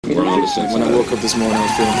We're on the same. When I woke up this morning, I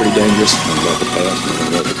was feeling pretty dangerous. Thinking about the past, thinking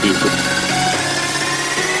about the future.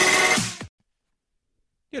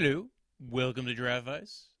 Hello, welcome to Draft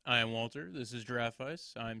Vice. I am Walter. This is Draft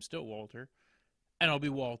Vice. I'm still Walter, and I'll be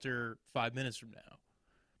Walter 5 minutes from now.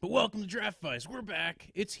 But welcome to Draft Vice. We're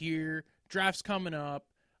back. It's here. Draft's coming up.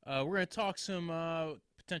 We're going to talk some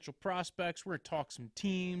potential prospects. We're going to talk some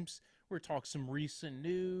teams. We're going to talk some recent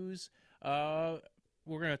news.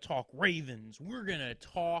 We're going to talk Ravens. We're going to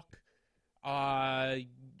talk,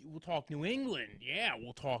 we'll talk New England. Yeah,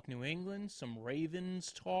 we'll talk New England. Some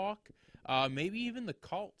Ravens talk. Maybe even the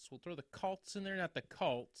Colts. We'll throw the Colts in there. Not the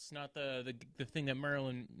Colts. Not the thing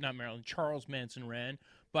that Charles Manson ran.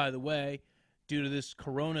 By the way, due to this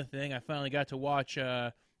Corona thing, I finally got to watch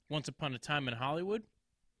Once Upon a Time in Hollywood.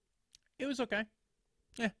 It was okay.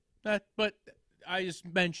 But I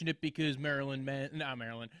just mentioned it because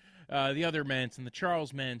the other Manson, the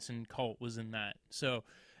Charles Manson cult was in that. So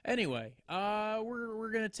anyway,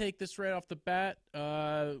 we're gonna take this right off the bat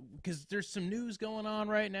because there's some news going on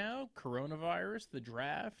right now. Coronavirus, the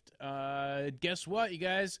draft. Guess what, you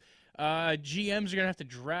guys? GMs are gonna have to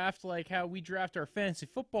draft like how we draft our fantasy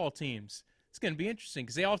football teams. It's going to be interesting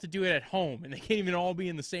because they all have to do it at home, and they can't even all be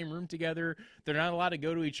in the same room together. They're not allowed to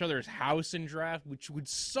go to each other's house and draft, which would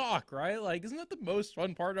suck, right? Like, isn't that the most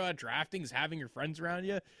fun part about drafting is having your friends around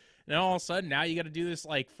you? And all of a sudden, now you got to do this,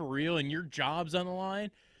 like, for real, and your job's on the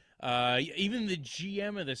line. Even the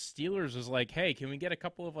GM of the Steelers was like, hey, can we get a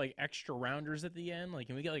couple of, like, extra rounders at the end? Like,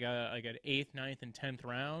 can we get, like, an 8th, 9th, and 10th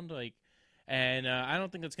round? Like, and I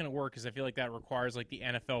don't think that's going to work because I feel like that requires, like, the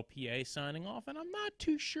NFLPA signing off. And I'm not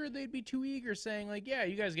too sure they'd be too eager saying, like, yeah,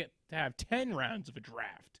 you guys get to have 10 rounds of a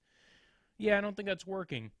draft. Yeah, I don't think that's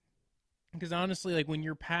working. Because, honestly, like, when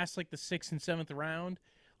you're past, like, the 6th and 7th round,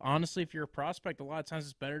 honestly, if you're a prospect, a lot of times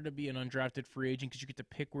it's better to be an undrafted free agent because you get to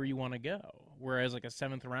pick where you want to go. Whereas, like, a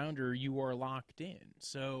 7th rounder, you are locked in.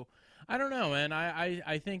 So, I don't know, man.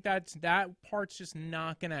 I think that part's just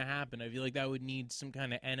not going to happen. I feel like that would need some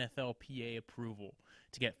kind of NFLPA approval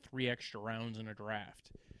to get 3 extra rounds in a draft.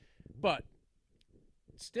 But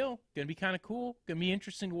still, going to be kind of cool. Going to be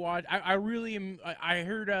interesting to watch. I really am. I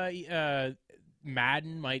heard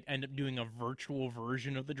Madden might end up doing a virtual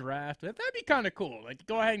version of the draft. That'd be kind of cool. Like,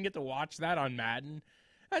 go ahead and get to watch that on Madden.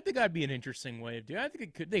 I think that'd be an interesting way of doing it. I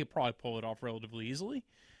think they could probably pull it off relatively easily.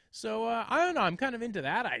 So, I don't know. I'm kind of into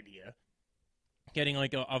that idea. Getting,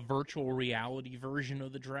 like, a virtual reality version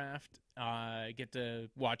of the draft. Get to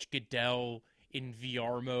watch Goodell in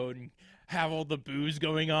VR mode and have all the boos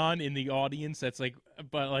going on in the audience. That's, like,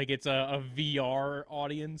 but, like, it's a VR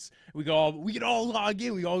audience. We can all log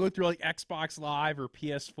in. We all go through, like, Xbox Live or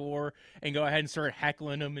PS4 and go ahead and start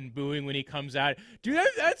heckling him and booing when he comes out. Dude,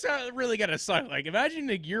 that's really gotta suck. Like, imagine,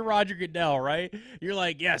 like, you're Roger Goodell, right? You're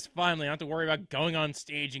like, yes, finally, I don't have to worry about going on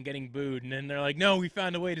stage and getting booed. And then they're like, no, we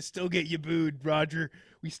found a way to still get you booed, Roger.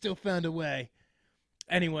 We still found a way.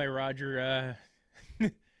 Anyway, Roger,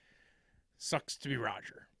 sucks to be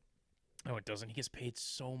Roger. Oh, it doesn't. He gets paid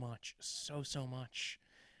so much. So much.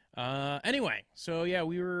 Anyway, so yeah,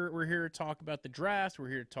 we're here to talk about the draft. We're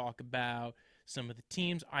here to talk about some of the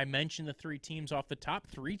teams. I mentioned the 3 teams off the top.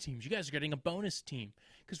 3 teams. You guys are getting a bonus team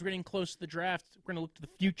because we're getting close to the draft. We're going to look to the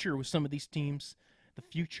future with some of these teams. The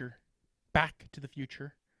future. Back to the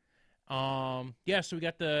future. So we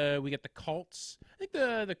got the Colts. I think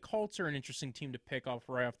the Colts are an interesting team to pick off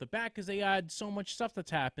right off the bat because they had so much stuff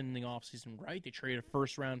that's happened in the offseason, right? They traded a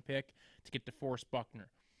first-round pick to get DeForest Buckner.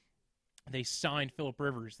 They signed Phillip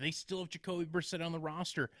Rivers. They still have Jacoby Brissett on the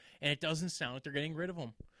roster, and it doesn't sound like they're getting rid of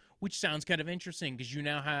him, which sounds kind of interesting because you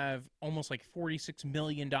now have almost like $46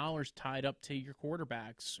 million tied up to your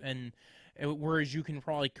quarterbacks, and whereas you can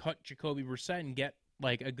probably cut Jacoby Brissett and get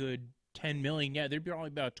like a good $10 million. Yeah, there'd be probably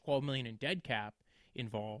about $12 million in dead cap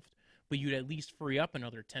involved, but you'd at least free up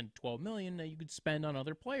another $10 to $12 million that you could spend on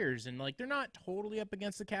other players. And like, they're not totally up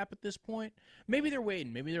against the cap at this point. Maybe they're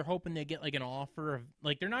waiting. Maybe they're hoping they get like an offer of,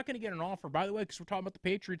 like, they're not going to get an offer, by the way, because we're talking about the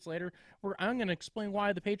Patriots later. I'm going to explain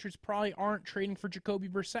why the Patriots probably aren't trading for Jacoby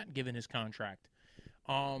Brissett given his contract.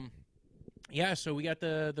 So we got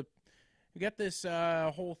this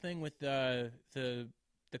whole thing with the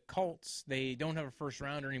Colts. They don't have a first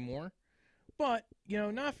rounder anymore. But,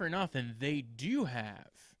 not for nothing, they do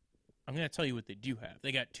have. I'm going to tell you what they do have.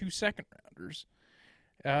 They got 2 second-rounders,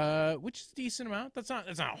 which is a decent amount. That's not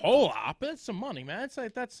a whole lot, but that's some money, man.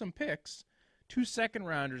 That's some picks. 2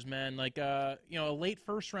 second-rounders, man. Like, a late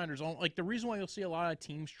first-rounders. Like, the reason why you'll see a lot of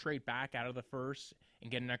teams trade back out of the first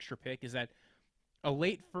and get an extra pick is that a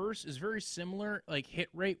late first is very similar, like, hit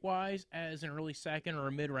rate-wise, as an early second or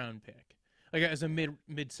a mid-round pick. like as a mid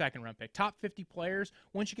second round pick. Top 50 players.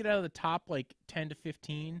 Once you get out of the top like 10 to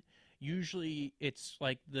 15, usually it's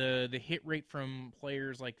like the hit rate from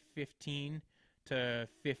players like 15 to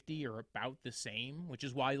 50 are about the same, which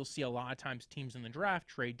is why you'll see a lot of times teams in the draft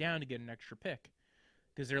trade down to get an extra pick,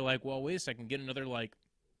 because they're like, well, wait a second, get another like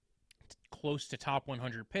close to top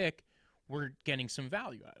 100 pick. We're getting some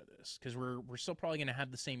value out of this because we're still probably going to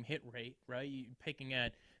have the same hit rate, right? You picking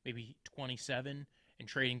at maybe 27 and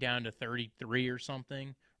trading down to 33 or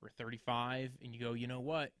something, or 35, and you go, you know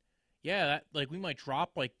what? Yeah, that, like we might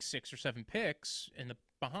drop like 6 or 7 picks in the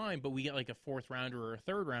behind, but we get like a 4th rounder or a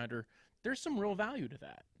 3rd rounder. There's some real value to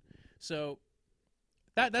that. So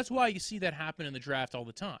that's why you see that happen in the draft all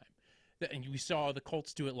the time. And we saw the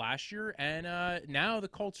Colts do it last year, and now the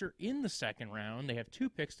Colts are in the 2nd round. They have 2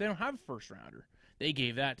 picks. They don't have a 1st rounder. They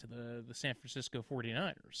gave that to the San Francisco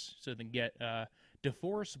 49ers so they can get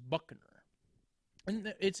DeForest Buckner.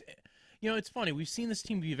 And it's funny. We've seen this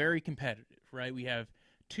team be very competitive, right? We have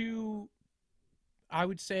 2, I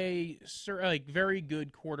would say, like very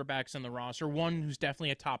good quarterbacks on the roster. One who's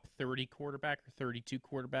definitely a top 30 quarterback or 32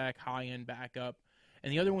 quarterback, high-end backup,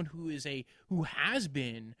 and the other one who has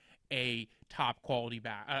been a top quality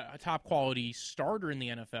starter in the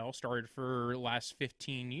NFL, started for the last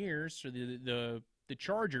 15 years for the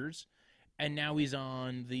Chargers, and now he's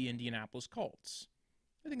on the Indianapolis Colts.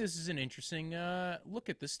 I think this is an interesting look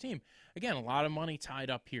at this team. Again, a lot of money tied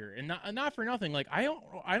up here, and not for nothing. Like I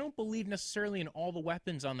don't believe necessarily in all the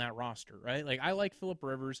weapons on that roster, right? Like I like Phillip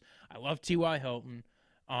Rivers, I love T.Y. Hilton,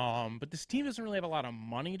 but this team doesn't really have a lot of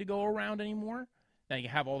money to go around anymore. Now you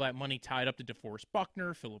have all that money tied up to DeForest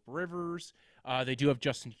Buckner, Phillip Rivers. They do have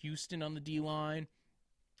Justin Houston on the D-line,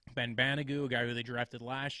 Ben Banogu, a guy who they drafted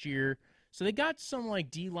last year. So they got some like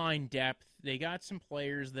D-line depth. They got some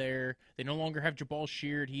players there. They no longer have Jabal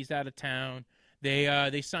Sheard. He's out of town.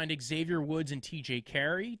 They signed Xavier Woods and T.J.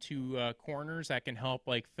 Carey, 2 corners that can help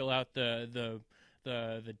like fill out the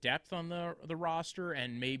depth on the roster,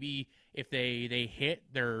 and maybe if they hit,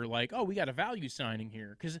 they're like, oh, we got a value signing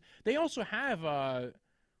here, because they also have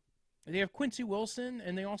Quincy Wilson,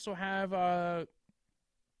 and they also have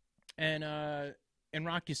and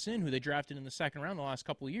Rock Ya-Sin, who they drafted in the 2nd round the last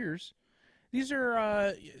couple of years. These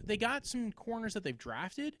are they got some corners that they've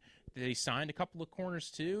drafted. They signed a couple of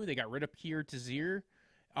corners too. They got rid of Pierre Tazier.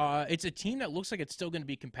 It's a team that looks like it's still going to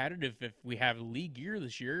be competitive if we have a league year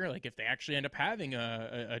this year, like if they actually end up having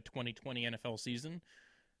a 2020 NFL season.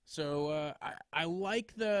 So I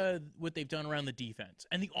like what they've done around the defense.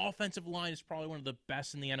 And the offensive line is probably one of the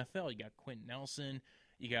best in the NFL. You got Quentin Nelson.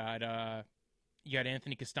 You got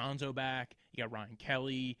Anthony Costanzo back. You got Ryan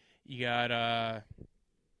Kelly. You got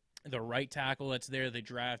the right tackle that's there. They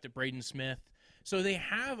drafted Braden Smith. So they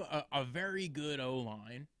have a very good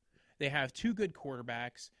O-line. They have 2 good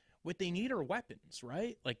quarterbacks. What they need are weapons,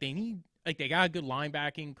 right? They got a good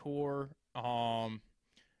linebacking core.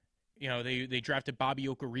 They drafted Bobby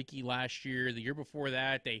Okereke last year. The year before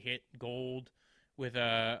that, they hit gold with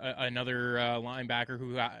another linebacker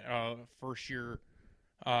who got a first-year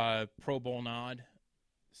Pro Bowl nod.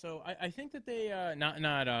 So I think that they not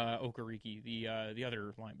Okereke, the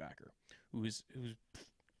other linebacker who's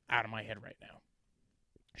out of my head right now.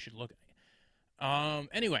 I should look.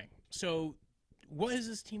 Anyway, so what is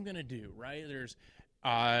this team gonna do? Right? There's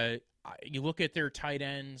you look at their tight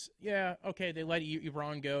ends. Yeah, okay, they let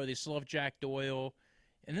Ebron go. They still have Jack Doyle,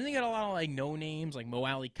 and then they got a lot of like no names like Mo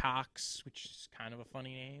Alley Cox, which is kind of a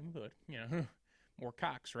funny name, but more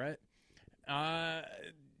Cox, right?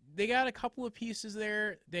 They got a couple of pieces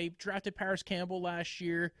there. They drafted Paris Campbell last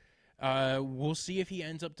year. We'll see if he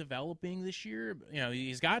ends up developing this year.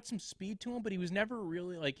 He's got some speed to him, but he was never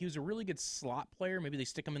really he was a really good slot player. Maybe they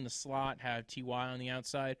stick him in the slot, have T.Y. on the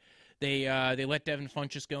outside. They let Devin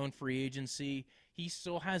Funchess go in free agency. He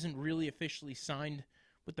still hasn't really officially signed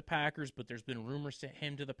with the Packers, but there's been rumors to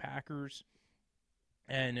him to the Packers,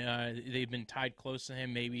 and they've been tied close to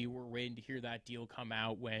him. Maybe we're waiting to hear that deal come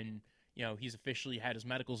out when he's officially had his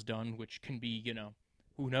medicals done, which can be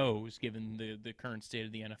who knows, given the current state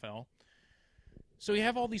of the NFL. So you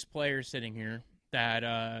have all these players sitting here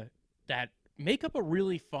that make up a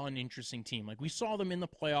really fun, interesting team. Like we saw them in the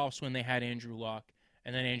playoffs when they had Andrew Luck,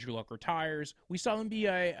 and then Andrew Luck retires. We saw them be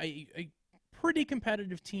a pretty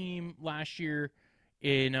competitive team last year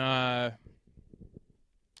in the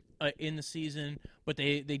season, but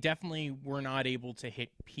they definitely were not able to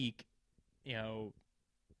hit peak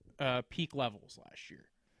levels last year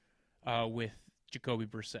with Jacoby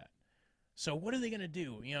Brissett. So what are they going to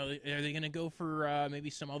do? Are they going to go for maybe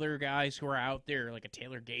some other guys who are out there, like a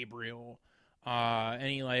Taylor Gabriel,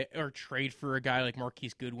 or trade for a guy like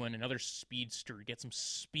Marquise Goodwin, another speedster, get some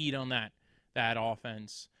speed on that that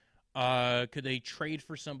offense. Could they trade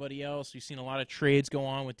for somebody else? We've seen a lot of trades go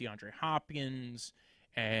on with DeAndre Hopkins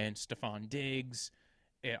and Stephon Diggs.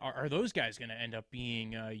 Are those guys going to end up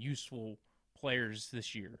being useful players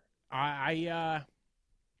this year? I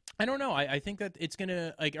don't know. I think that it's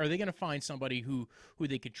gonna are they gonna find somebody who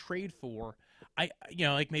they could trade for?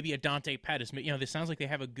 Like maybe a Dante Pettis. This sounds like they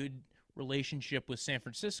have a good relationship with San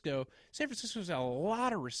Francisco. San Francisco's got a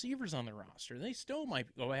lot of receivers on their roster. They still might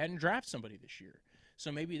go ahead and draft somebody this year.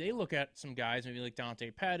 So maybe they look at some guys, maybe like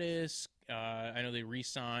Dante Pettis. I know they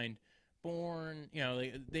re-signed Bourne.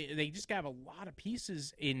 They just have a lot of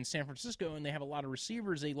pieces in San Francisco, and they have a lot of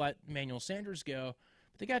receivers. They let Emmanuel Sanders go.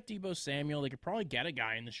 But they got Deebo Samuel. They could probably get a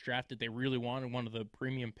guy in this draft that they really wanted, one of the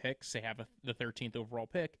premium picks. They have the 13th overall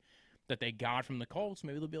pick that they got from the Colts.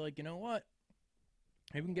 Maybe they'll be like, you know what?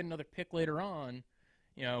 Maybe we can get another pick later on.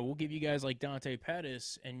 We'll give you guys like Dante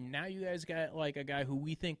Pettis, and now you guys got like a guy who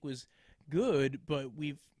we think was good, but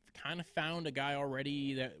we've kind of found a guy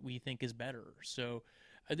already that we think is better. So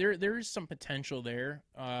there is some potential there,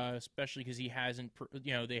 especially because he hasn't.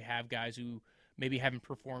 They have guys who maybe haven't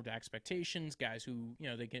performed to expectations, guys who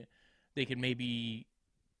they can maybe.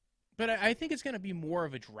 But I think it's going to be more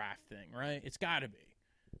of a draft thing, right? It's got to be.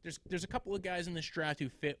 There's a couple of guys in this draft who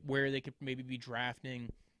fit where they could maybe be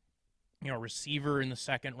drafting, a receiver in the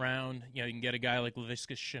second round. You can get a guy like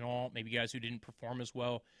Laviska Shenault, maybe guys who didn't perform as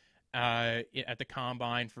well at the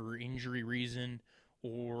combine for injury reason,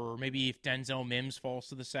 or maybe if Denzel Mims falls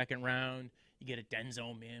to the second round, you get a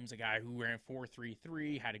Denzel Mims, a guy who ran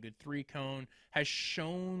 4.33, had a good 3-cone, has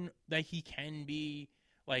shown that he can be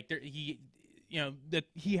like that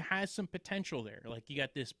he has some potential there. Like you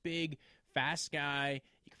got this big, fast guy.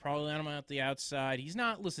 You could probably let him out the outside. He's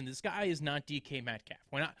not. Listen, this guy is not DK Metcalf.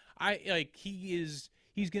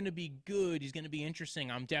 He's going to be good. He's going to be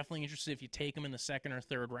interesting. I'm definitely interested if you take him in the second or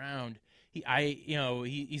third round.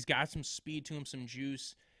 He's got some speed to him, some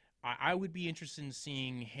juice. I would be interested in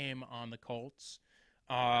seeing him on the Colts.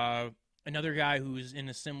 Another guy who's in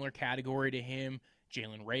a similar category to him,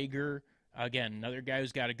 Jalen Reagor. Again, another guy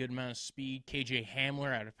who's got a good amount of speed. KJ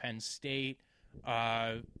Hamler out of Penn State.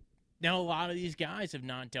 Now, a lot of these guys have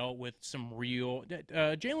not dealt with some real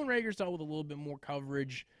Jalen Reagor's dealt with a little bit more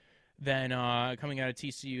coverage than coming out of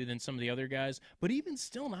TCU than some of the other guys. But even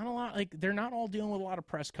still, not a lot. Like, they're not all dealing with a lot of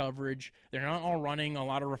press coverage. They're not all running a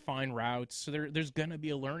lot of refined routes. So there's going to be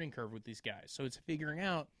a learning curve with these guys. So it's figuring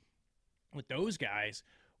out with those guys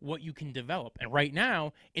what you can develop. And right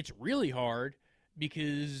now, it's really hard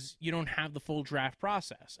because you don't have the full draft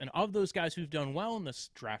process. And of those guys who've done well in this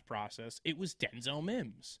draft process, it was Denzel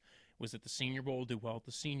Mims. Was at the Senior Bowl, did well at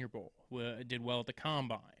the Senior Bowl, did well at the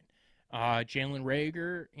Combine. Jalen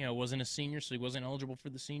Reagor, wasn't a senior, so he wasn't eligible for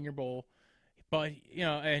the Senior Bowl. But,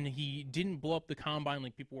 and he didn't blow up the Combine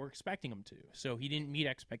like people were expecting him to. So he didn't meet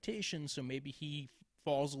expectations, so maybe he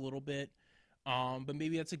falls a little bit. But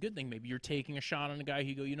maybe that's a good thing. Maybe you're taking a shot on a guy who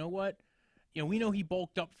you go, you know what? We know he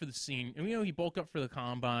bulked up for the scene, and we know he bulked up for the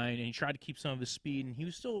Combine, and he tried to keep some of his speed, and he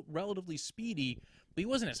was still relatively speedy, but he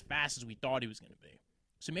wasn't as fast as we thought he was going to be.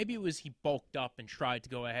 So maybe it was he bulked up and tried to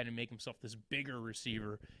go ahead and make himself this bigger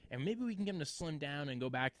receiver, and maybe we can get him to slim down and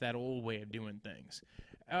go back to that old way of doing things.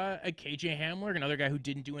 KJ Hamler, another guy who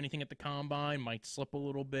didn't do anything at the Combine, might slip a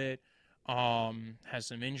little bit, has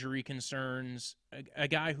some injury concerns. A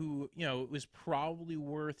guy who, was probably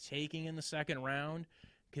worth taking in the second round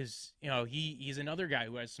because, he's another guy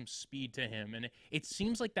who has some speed to him. And it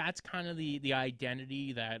seems like that's kind of the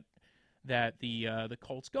identity that the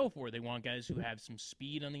Colts go for. They want guys who have some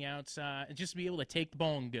speed on the outside and just be able to take the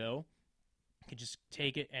ball and go. Could just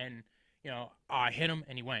take it and hit him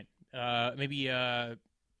and he went. Maybe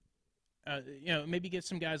get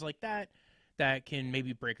some guys like that can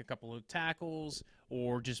maybe break a couple of tackles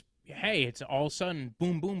or just hey, it's all of a sudden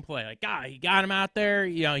boom boom play like he got him out there.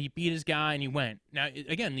 He beat his guy and he went. Now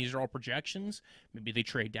again, these are all projections. Maybe they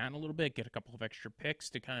trade down a little bit, get a couple of extra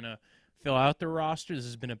picks to kind of fill out their roster. This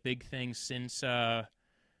has been a big thing since their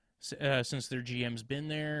GM's been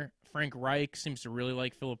there. Frank Reich seems to really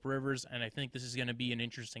like Phillip Rivers, and I think this is going to be an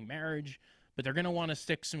interesting marriage. But they're going to want to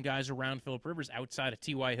stick some guys around Phillip Rivers outside of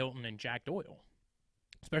T.Y. Hilton and Jack Doyle,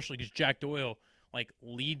 especially because Jack Doyle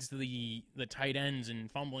leads the tight ends in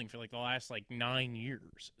fumbling for the last 9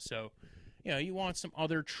 years. So you want some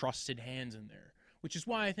other trusted hands in there. Which is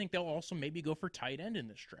why I think they'll also maybe go for tight end in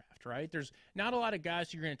this draft, right? There's not a lot of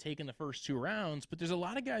guys you're going to take in the first 2 rounds, but there's a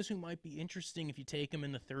lot of guys who might be interesting if you take them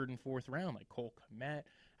in the 3rd and 4th round, like Cole Kmet,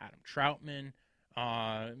 Adam Troutman,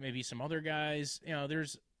 maybe some other guys.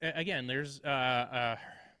 There's not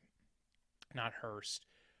Hurst.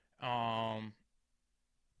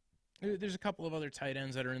 There's a couple of other tight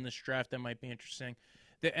ends that are in this draft that might be interesting.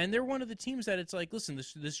 And they're one of the teams that it's like, listen,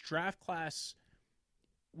 this draft class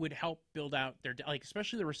would help build out their, like,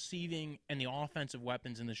 especially the receiving and the offensive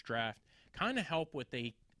weapons in this draft, kind of help what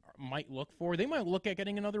they might look for. They might look at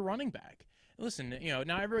getting another running back. Listen,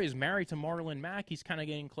 not everybody's married to Marlon Mack. He's kind of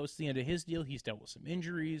getting close to the end of his deal. He's dealt with some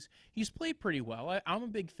injuries. He's played pretty well. I'm a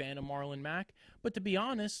big fan of Marlon Mack, but to be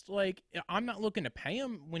honest, like, I'm not looking to pay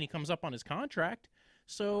him when he comes up on his contract.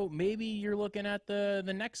 So maybe you're looking at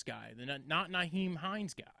the next guy, not Nyheim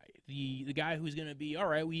Hines guy, the guy who's going to be, all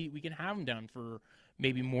right, we can have him down for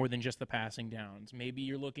maybe more than just the passing downs. Maybe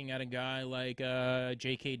you're looking at a guy like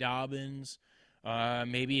J.K. Dobbins.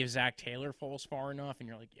 Maybe if Zach Taylor falls far enough and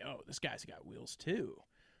you're like, yo, this guy's got wheels too.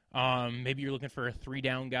 Maybe you're looking for a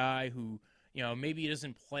 3-down guy who, maybe he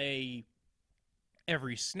doesn't play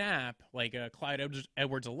every snap like Clyde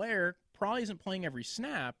Edwards-Helaire. Probably isn't playing every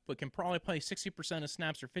snap, but can probably play 60% of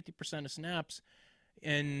snaps or 50% of snaps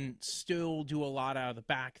and still do a lot out of the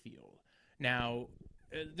backfield. Now,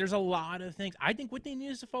 there's a lot of things. I think what they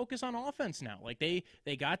need is to focus on offense now. Like they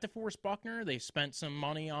got DeForest Buckner. They spent some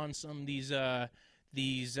money on some of these 1-year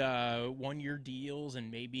deals,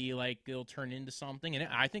 and maybe like they'll turn into something. And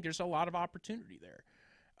I think there's a lot of opportunity there.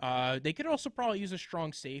 They could also probably use a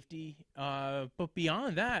strong safety. But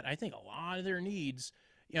beyond that, I think a lot of their needs,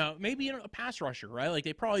 maybe a pass rusher, right? Like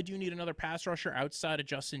they probably do need another pass rusher outside of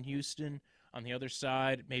Justin Houston on the other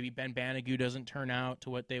side. Maybe Ben Banigou doesn't turn out to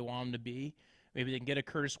what they want him to be. Maybe they can get a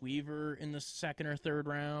Curtis Weaver in the 2nd or 3rd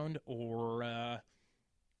round, or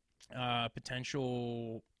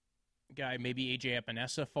potential guy, maybe A.J.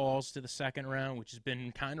 Epinesa falls to the 2nd round, which has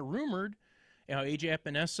been kind of rumored. A.J.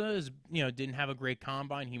 Epinesa didn't have a great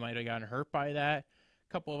combine. He might have gotten hurt by that.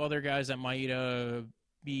 A couple of other guys that might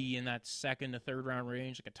be in that 2nd to 3rd round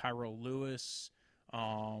range, like a Tyrell Lewis.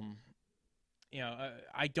 I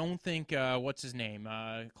don't think what's his name,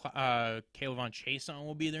 Kayvon Chason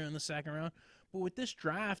will be there in the 2nd round. But with this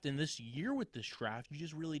draft and this year with this draft, you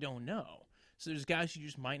just really don't know. So there's guys you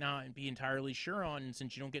just might not be entirely sure on, and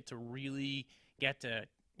since you don't get to really get to,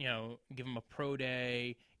 give them a pro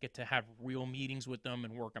day, get to have real meetings with them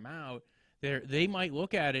and work them out, they might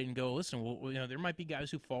look at it and go, listen, well, there might be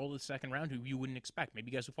guys who fall to the 2nd round who you wouldn't expect. Maybe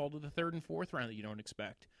guys who fall to the 3rd and 4th round that you don't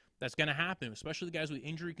expect. That's going to happen, especially the guys with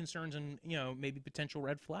injury concerns and, maybe potential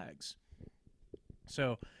red flags.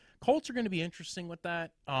 So Colts are going to be interesting with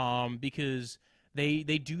that because they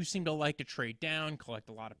do seem to like to trade down, collect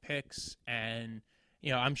a lot of picks, and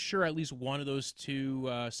I'm sure at least one of those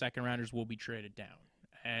 2 second-rounders will be traded down,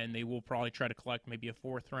 and they will probably try to collect maybe a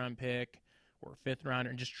 4th-round pick or a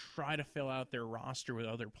 5th-rounder and just try to fill out their roster with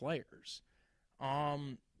other players.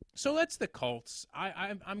 So that's the Colts.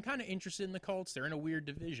 I'm kind of interested in the Colts. They're in a weird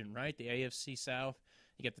division, right? The AFC South.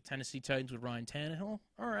 You get the Tennessee Titans with Ryan Tannehill.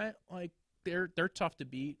 All right, like they're tough to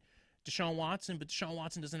beat. Deshaun Watson, but Deshaun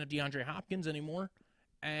Watson doesn't have DeAndre Hopkins anymore.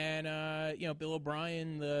 And, Bill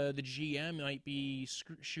O'Brien, the GM, might be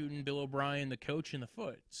shooting Bill O'Brien, the coach, in the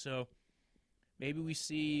foot. So maybe we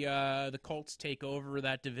see the Colts take over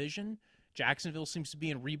that division. Jacksonville seems to be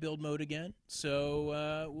in rebuild mode again.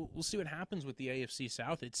 So we'll see what happens with the AFC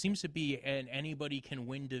South. It seems to be an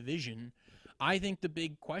anybody-can-win division. I think the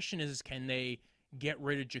big question is, can they get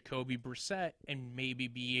rid of Jacoby Brissett and maybe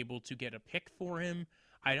be able to get a pick for him?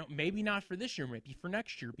 Maybe not for this year, maybe for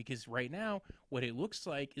next year, because right now what it looks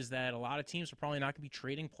like is that a lot of teams are probably not going to be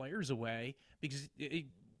trading players away because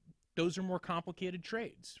those are more complicated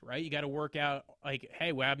trades, right? You got to work out, like,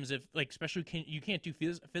 hey, what happens if, like, especially you can't do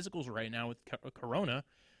physicals right now with Corona.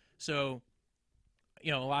 So,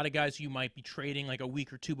 a lot of guys you might be trading like a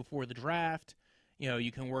week or 2 before the draft.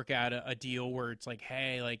 You can work out a deal where it's like,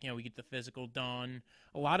 hey, like, we get the physical done.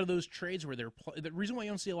 A lot of those trades where the reason why you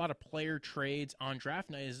don't see a lot of player trades on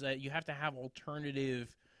draft night is that you have to have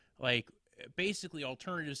basically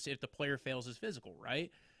alternatives to if the player fails his physical,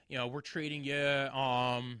 right? We're trading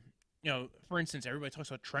for instance, everybody talks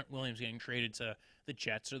about Trent Williams getting traded to the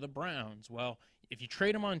Jets or the Browns. Well, if you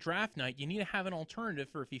trade him on draft night, you need to have an alternative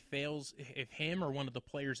for if him or one of the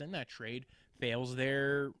players in that trade fails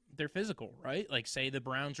their physical, right? Like, say the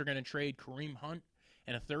Browns are going to trade Kareem Hunt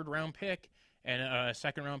and a 3rd-round pick and a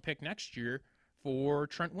 2nd-round pick next year for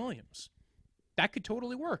Trent Williams. That could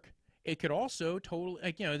totally work. It could also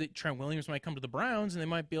that Trent Williams might come to the Browns and they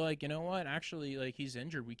might be like, you know what, actually, like, he's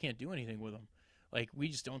injured. We can't do anything with him. Like, we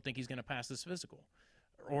just don't think he's going to pass this physical.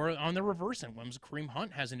 Or on the reverse end, when Kareem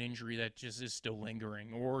Hunt has an injury that just is still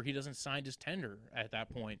lingering, or he doesn't sign his tender at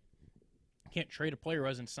that point. Can't trade a player who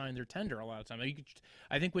hasn't signed their tender a lot of time.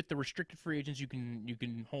 I think with the restricted free agents, you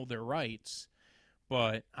can hold their rights,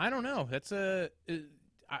 but I don't know.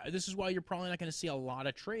 this is why you're probably not going to see a lot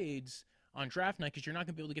of trades on draft night, because you're not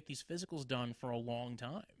going to be able to get these physicals done for a long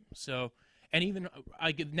time. So, and even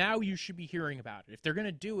now you should be hearing about it. If they're going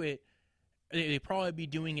to do it, they'd probably be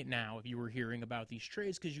doing it now if you were hearing about these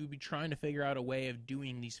trades, because you would be trying to figure out a way of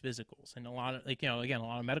doing these physicals. And a lot of, again, a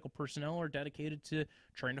lot of medical personnel are dedicated to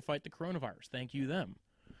trying to fight the coronavirus. Thank you, them.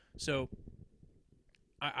 So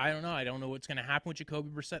I don't know. I don't know what's going to happen with Jacoby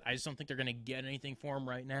Brissett. I just don't think they're going to get anything for him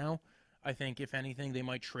right now. I think, if anything, they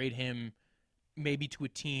might trade him maybe to a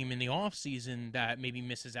team in the offseason that maybe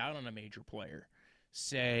misses out on a major player.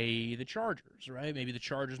 Say the Chargers, right? Maybe the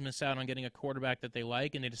Chargers miss out on getting a quarterback that they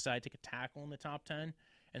like, and they decide to take a tackle in the top 10,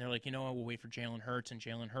 and they're like, you know what, we'll wait for Jalen Hurts, and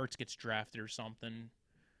Jalen Hurts gets drafted or something.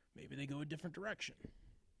 Maybe they go a different direction.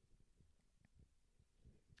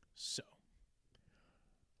 So,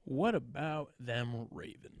 what about them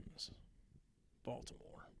Ravens?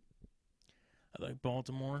 Baltimore. I like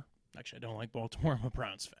Baltimore. Actually, I don't like Baltimore. I'm a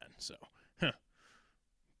Browns fan, so.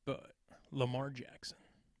 But Lamar Jackson.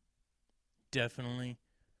 Definitely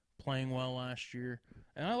playing well last year,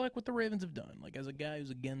 and I like what the Ravens have done. Like, as a guy who's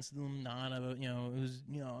against them, not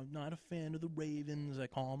a fan of the Ravens. I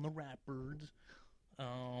call them the Ratbirds.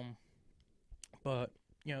 But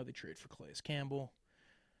they traded for Calais Campbell,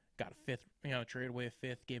 got a fifth. Traded away a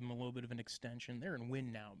fifth, gave him a little bit of an extension. They're in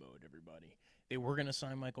win now mode. Everybody. They were going to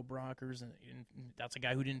sign Michael Brockers, and that's a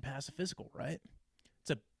guy who didn't pass a physical, right? It's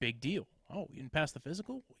a big deal. Oh, you didn't pass the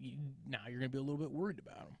physical? Now you're going to be a little bit worried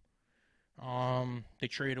about him. They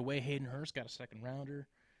traded away Hayden Hurst, got a second rounder.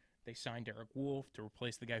 They signed Derek Wolfe to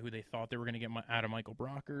replace the guy who they thought they were going to get out of Michael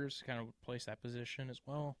Brockers, kind of replace that position as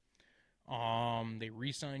well. They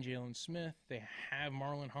re-signed Jalen Smith. They have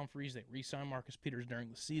Marlon Humphreys. They re-signed Marcus Peters during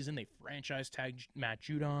the season. They franchise tagged Matt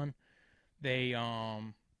Judon. They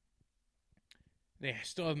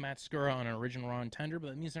still have Matt Skura on an original raw and tender, but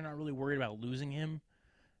that means they're not really worried about losing him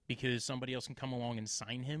because somebody else can come along and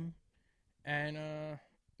sign him. And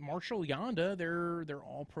Marshall Yanda, their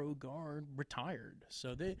all-pro guard, retired.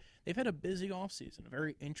 So they've had a busy offseason, a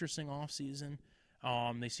very interesting offseason.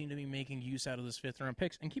 They seem to be making use out of this fifth-round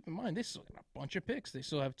picks. And keep in mind, they still got a bunch of picks. They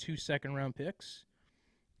still have 2 second-round picks.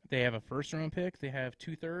 They have a first-round pick. They have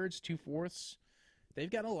 2 thirds, 2 fourths.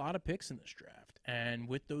 They've got a lot of picks in this draft. And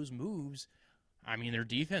with those moves, I mean, their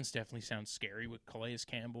defense definitely sounds scary with Calais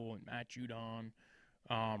Campbell and Matt Judon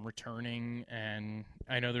returning. And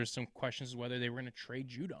I know there's some questions whether they were going to trade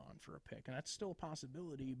Judon for a pick. And that's still a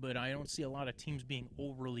possibility, but I don't see a lot of teams being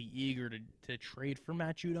overly eager to trade for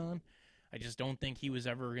Matt Judon. I just don't think he was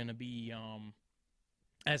ever going to be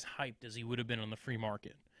as hyped as he would have been on the free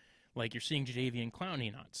market. Like, you're seeing Jadeveon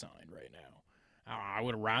Clowney not signed right now. I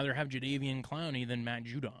would rather have Jadeveon Clowney than Matt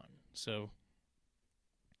Judon. So,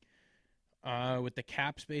 with the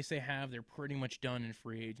cap space they have, they're pretty much done in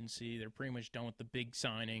free agency. They're pretty much done with the big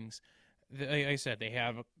signings. Like I said, they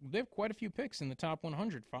have quite a few picks in the top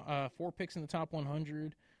 100. 4 picks in the top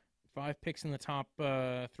 100. 5 picks in the top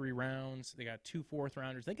 3 rounds. They got 2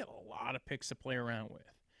 fourth-rounders. They got a lot of picks to play around with.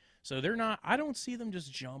 So they're not – I don't see them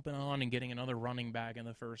just jumping on and getting another running back in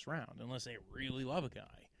the first round unless they really love a guy.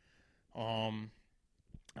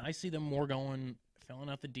 I see them more going – filling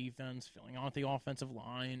out the defense, filling out the offensive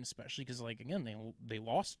line, especially because, like, again, they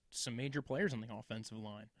lost some major players on the offensive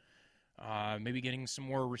line. Maybe getting some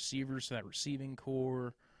more receivers to that receiving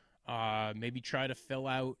core. Maybe try to fill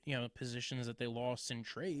out, positions that they lost in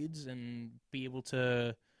trades and be able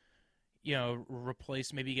to,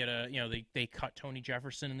 replace, maybe get they cut Tony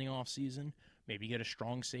Jefferson in the offseason. Maybe get a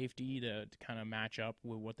strong safety to kind of match up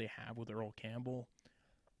with what they have with Earl Campbell.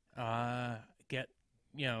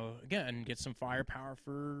 Get some firepower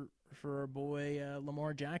for our boy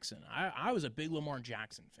Lamar Jackson. I was a big Lamar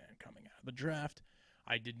Jackson fan coming out of the draft.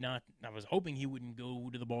 I was hoping he wouldn't go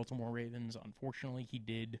to the Baltimore Ravens. Unfortunately, he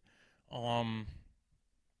did. And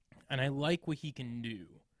I like what he can do.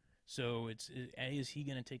 So is he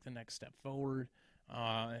going to take the next step forward?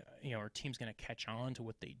 Our team's going to catch on to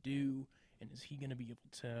what they do, and is he going to be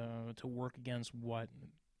able to work against what,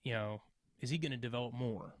 is he going to develop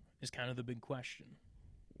more? Is kind of the big question.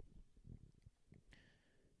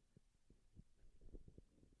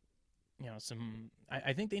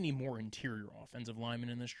 I think they need more interior offensive linemen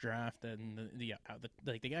in this draft than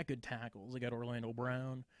they got good tackles. They got Orlando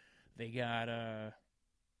Brown. They got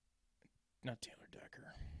not Taylor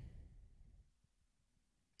Decker.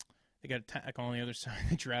 They got a tackle on the other side.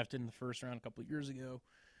 They drafted in the first round a couple of years ago.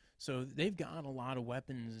 So they've got a lot of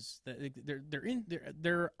weapons.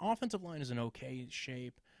 Their offensive line is in okay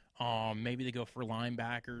shape. Maybe they go for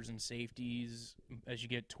linebackers and safeties as you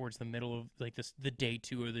get towards the middle of the day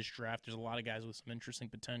 2 of this draft. There's a lot of guys with some interesting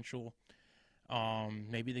potential.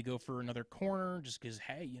 Maybe they go for another corner just because,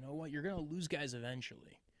 hey, you know what? You're going to lose guys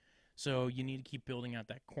eventually. So you need to keep building out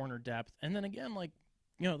that corner depth. And then again, like,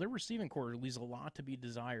 their receiving corps leaves a lot to be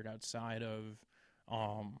desired outside of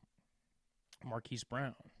Marquise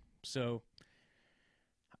Brown. So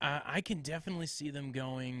I can definitely see them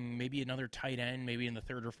going maybe another tight end, maybe in the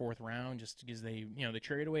third or fourth round, just because they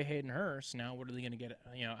traded away Hayden Hurst. Now what are they going to get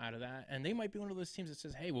out of that? And they might be one of those teams that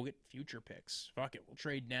says, hey, we'll get future picks. Fuck it, we'll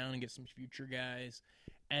trade down and get some future guys.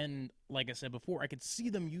 And like I said before, I could see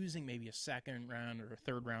them using maybe a second round or a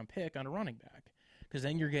third round pick on a running back, because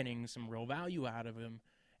then you're getting some real value out of him.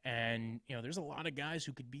 And there's a lot of guys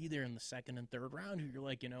who could be there in the second and third round who you're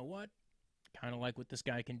like, you know what? Kind of like what this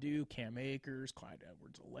guy can do. Cam Akers, Clyde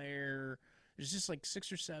Edwards-Helaire. There's just like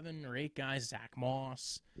 6 or 7 or 8 guys. Zach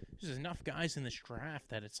Moss. There's enough guys in this draft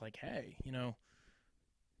that it's like, hey,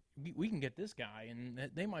 we can get this guy, and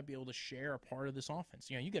they might be able to share a part of this offense.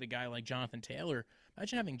 You get a guy like Jonathan Taylor.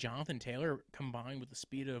 Imagine having Jonathan Taylor combined with the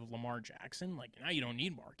speed of Lamar Jackson. Like, now you don't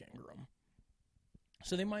need Mark Ingram.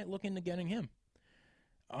 So they might look into getting him.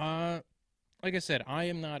 Like I said, I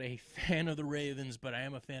am not a fan of the Ravens, but I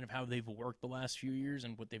am a fan of how they've worked the last few years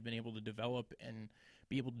and what they've been able to develop and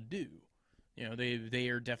be able to do. They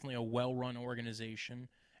are definitely a well-run organization,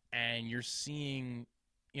 and you're seeing,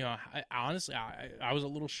 honestly, I was a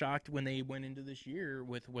little shocked when they went into this year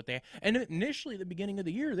with what they, and initially at the beginning of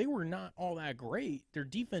the year, they were not all that great. Their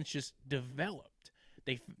defense just developed.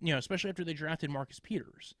 They, especially after they drafted Marcus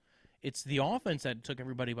Peters. It's the offense that took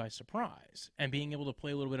everybody by surprise, and being able to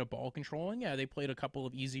play a little bit of ball controlling. Yeah, they played a couple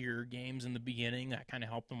of easier games in the beginning that kind of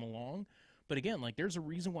helped them along. But again, like, there's a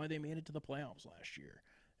reason why they made it to the playoffs last year.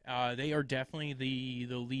 They are definitely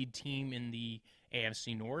the lead team in the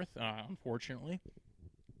AFC North, unfortunately.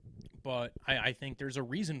 But I think there's a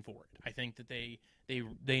reason for it. I think that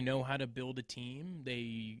they know how to build a team.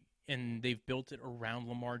 They've built it around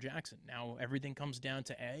Lamar Jackson. Now everything comes down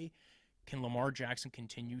to can Lamar Jackson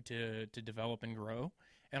continue to develop and grow?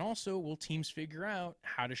 And also, will teams figure out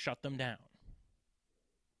how to shut them down?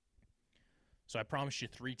 So I promised you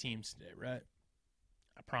 3 teams today, right?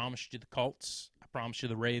 I promised you the Colts. I promised you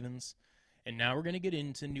the Ravens. And now we're going to get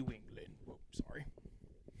into New England. Whoa, sorry.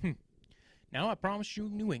 Now I promised you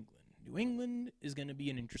New England. New England is going to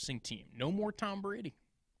be an interesting team. No more Tom Brady.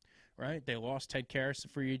 Right? They lost Ted Karras to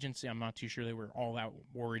free agency. I'm not too sure they were all that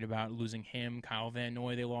worried about losing him. Kyle Van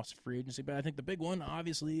Noy, they lost to free agency. But I think the big one,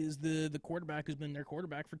 obviously, is the quarterback who's been their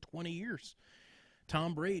quarterback for 20 years.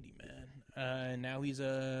 Tom Brady, man. Now he's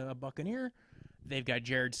a Buccaneer. They've got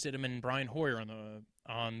Jared Stidham and Brian Hoyer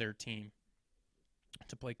on their team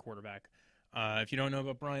to play quarterback. If you don't know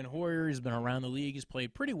about Brian Hoyer, he's been around the league. He's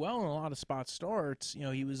played pretty well in a lot of spot starts.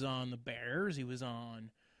 He was on the Bears. He was on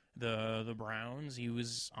the Browns. He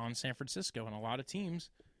was on San Francisco, and a lot of teams,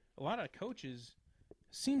 a lot of coaches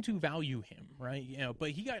seem to value him, right?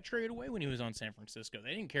 But he got traded away when he was on San Francisco.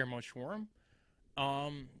 They didn't care much for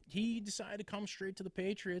him. He decided to come straight to the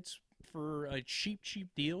Patriots for a cheap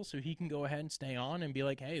deal so he can go ahead and stay on and be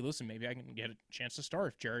like, hey, listen, maybe I can get a chance to start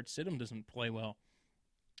if Jared Stidham doesn't play well.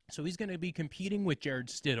 So he's going to be competing with Jared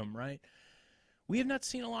Stidham, right? We have not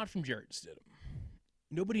seen a lot from Jared Stidham.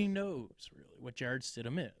 Nobody knows, really, what Jared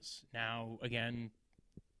Stidham is. Now, again,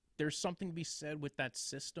 there's something to be said with that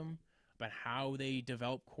system about how they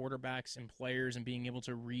develop quarterbacks and players and being able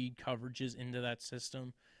to read coverages into that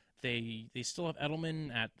system. They still have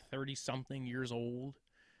Edelman at 30-something years old.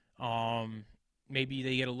 Maybe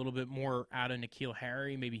they get a little bit more out of N'Keal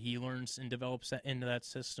Harry. Maybe he learns and develops that into that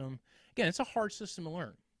system. Again, it's a hard system to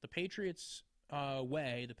learn. The Patriots'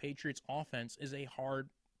 way, the Patriots' offense is a hard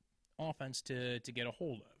offense to get a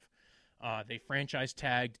hold of. They franchise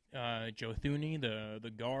tagged Joe Thuney,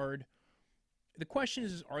 the guard. The question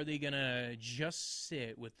is, are they going to just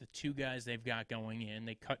sit with the 2 guys they've got going in?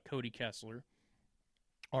 They cut Cody Kessler.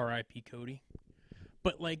 R.I.P. Cody.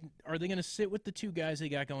 But, are they going to sit with the 2 guys they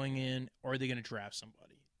got going in, or are they going to draft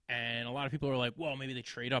somebody? And a lot of people are like, well, maybe they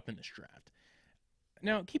trade up in this draft.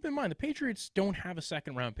 Now, keep in mind, the Patriots don't have a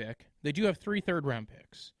second-round pick. They do have 3 third-round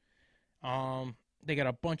picks. They got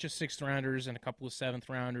a bunch of 6th-rounders and a couple of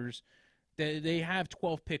 7th-rounders. They have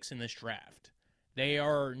 12 picks in this draft. They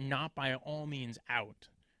are not by all means out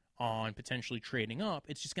on potentially trading up.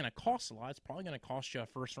 It's just going to cost a lot. It's probably going to cost you a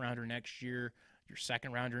 1st-rounder next year, your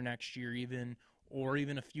 2nd-rounder next year even, or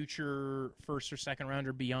even a future 1st or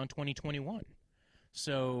 2nd-rounder beyond 2021.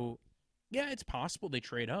 So, yeah, it's possible they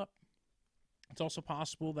trade up. It's also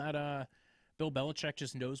possible that Bill Belichick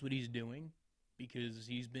just knows what he's doing because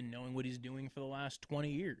he's been knowing what he's doing for the last 20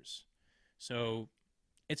 years. So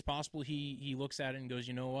it's possible he looks at it and goes,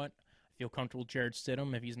 you know what? I feel comfortable with Jared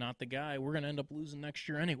Stidham. If he's not the guy, we're going to end up losing next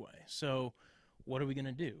year anyway. So what are we going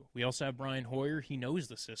to do? We also have Brian Hoyer. He knows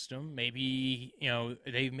the system. Maybe,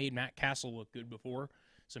 they've made Matt Castle look good before,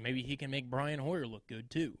 so maybe he can make Brian Hoyer look good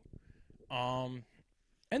too. And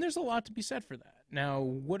there's a lot to be said for that. Now,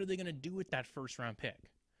 what are they going to do with that first-round pick,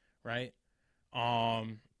 right? Are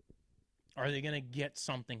they going to get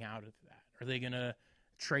something out of that? Are they going to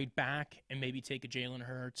trade back and maybe take a Jalen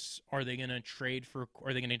Hurts? Are they going to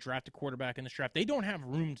are they going to draft a quarterback in this draft? They don't have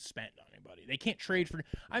room to spend on anybody. They can't trade for,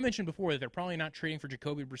 I mentioned before that they're probably not trading for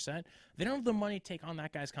Jacoby Brissett. They don't have the money to take on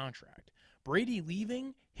that guy's contract. Brady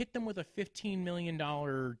leaving hit them with a $15 million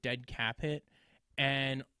dead cap hit.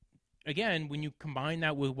 And again, when you combine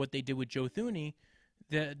that with what they did with Joe Thuney,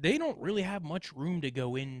 they don't really have much room to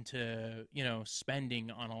go into,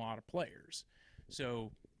 spending on a lot of players.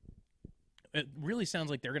 So it really sounds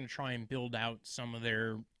like they're going to try and build out some of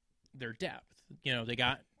their depth.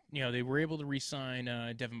 They were able to re-sign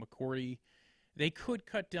Devin McCourty. They could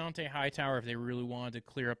cut Dante Hightower if they really wanted to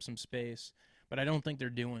clear up some space, but I don't think they're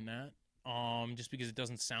doing that. Just because it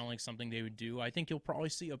doesn't sound like something they would do. I think you'll probably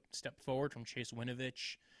see a step forward from Chase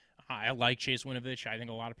Winovich. I like Chase Winovich. I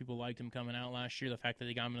think a lot of people liked him coming out last year. The fact that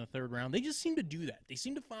they got him in the third round, they just seem to do that. They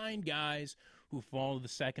seem to find guys who fall to the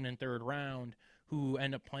second and third round who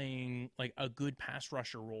end up playing like a good pass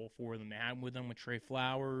rusher role for them. They had him with them with Trey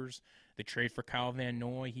Flowers. They trade for Kyle Van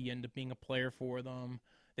Noy. He ended up being a player for them.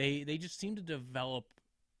 They just seem to develop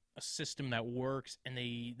a system that works, and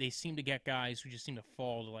they seem to get guys who just seem to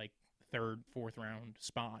fall to like third, fourth round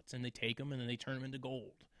spots, and they take them and then they turn them into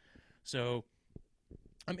gold. So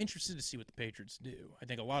I'm interested to see what the Patriots do. I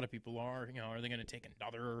think a lot of people are. Are they going to take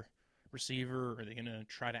another receiver? Are they going to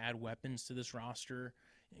try to add weapons to this roster?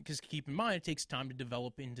 Because keep in mind, it takes time to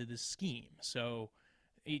develop into this scheme. So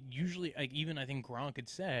it usually, even I think Gronk had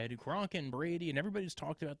said, Gronk and Brady and everybody's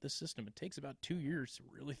talked about this system. It takes about 2 years to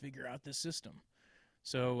really figure out this system.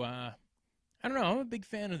 So I don't know. I'm a big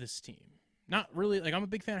fan of this team. Not really, I'm a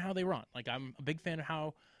big fan of how they run. I'm a big fan of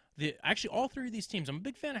how actually all three of these teams, I'm a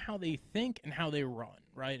big fan of how they think and how they run,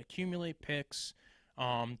 right? Accumulate picks,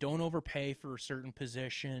 don't overpay for a certain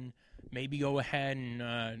position, maybe go ahead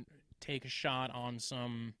and take a shot on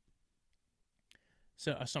some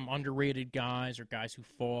underrated guys or guys who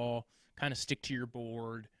fall, kind of stick to your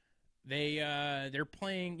board. They're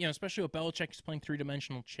playing, especially with Belichick, he's playing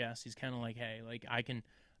three-dimensional chess. He's kind of like, hey,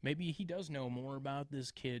 maybe he does know more about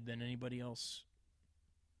this kid than anybody else.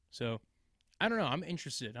 So I don't know. I'm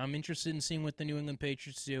interested. I'm interested in seeing what the New England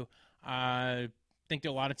Patriots do. I think there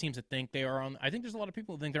are a lot of teams that think they are on. I think there's a lot of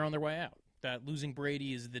people who think they're on their way out. That losing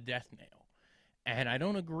Brady is the death nail, and I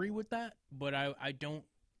don't agree with that. But I don't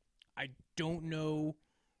know.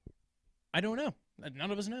 I don't know.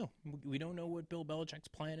 None of us know. We don't know what Bill Belichick's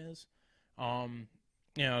plan is.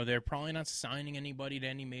 They're probably not signing anybody to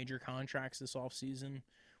any major contracts this offseason.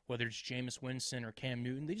 Whether it's Jameis Winston or Cam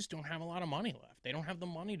Newton, they just don't have a lot of money left. They don't have the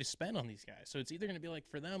money to spend on these guys. So it's either going to be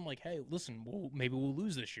for them, hey, listen, maybe we'll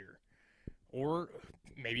lose this year. Or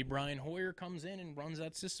maybe Brian Hoyer comes in and runs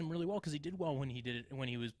that system really well because he did well when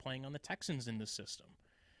he was playing on the Texans in this system.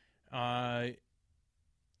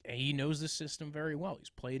 He knows this system very well. He's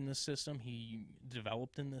played in this system. He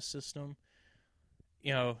developed in this system.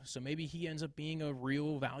 So maybe he ends up being a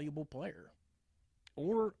real valuable player.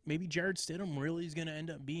 Or maybe Jarrett Stidham really is going to end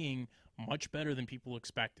up being much better than people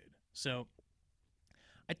expected. So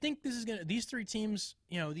I think these three teams,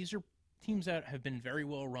 these are teams that have been very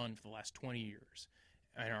well run for the last 20 years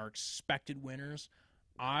and are expected winners.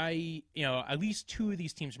 At least two of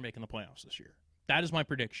these teams are making the playoffs this year. That is my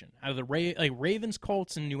prediction. Out of the Ravens,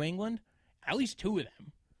 Colts, and New England, at least two of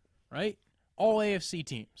them, right? All AFC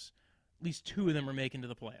teams, at least two of them are making to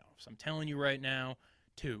the playoffs. I'm telling you right now,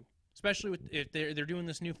 two. Especially if they're doing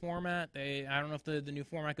this new format. I don't know if the new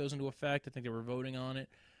format goes into effect. I think they were voting on it.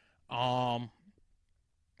 I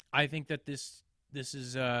think that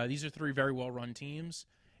these are three very well run teams,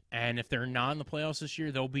 and if they're not in the playoffs this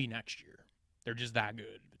year, they'll be next year. They're just that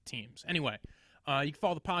good teams. Anyway, you can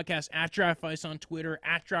follow the podcast at DraftVice on Twitter,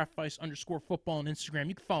 at DraftVice_football on Instagram.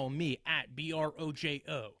 You can follow me at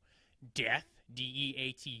BROJO Death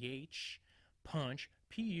DEATH Punch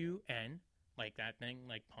PUN. Like that thing,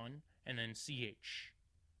 like pun, and then CH.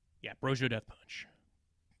 Yeah, Brojo Death Punch.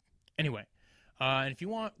 Anyway, and if you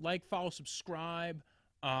want, follow, subscribe.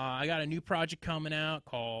 I got a new project coming out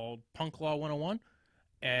called Punk Law 101,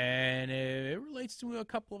 and it relates to a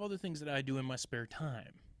couple of other things that I do in my spare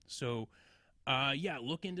time. So,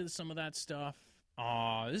 look into some of that stuff.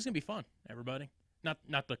 This is going to be fun, everybody. Not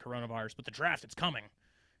the coronavirus, but the draft. It's coming.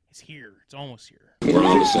 It's here. It's almost here. When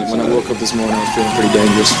I woke up this morning, I was feeling pretty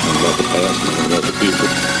dangerous about the past and about the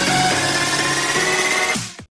future.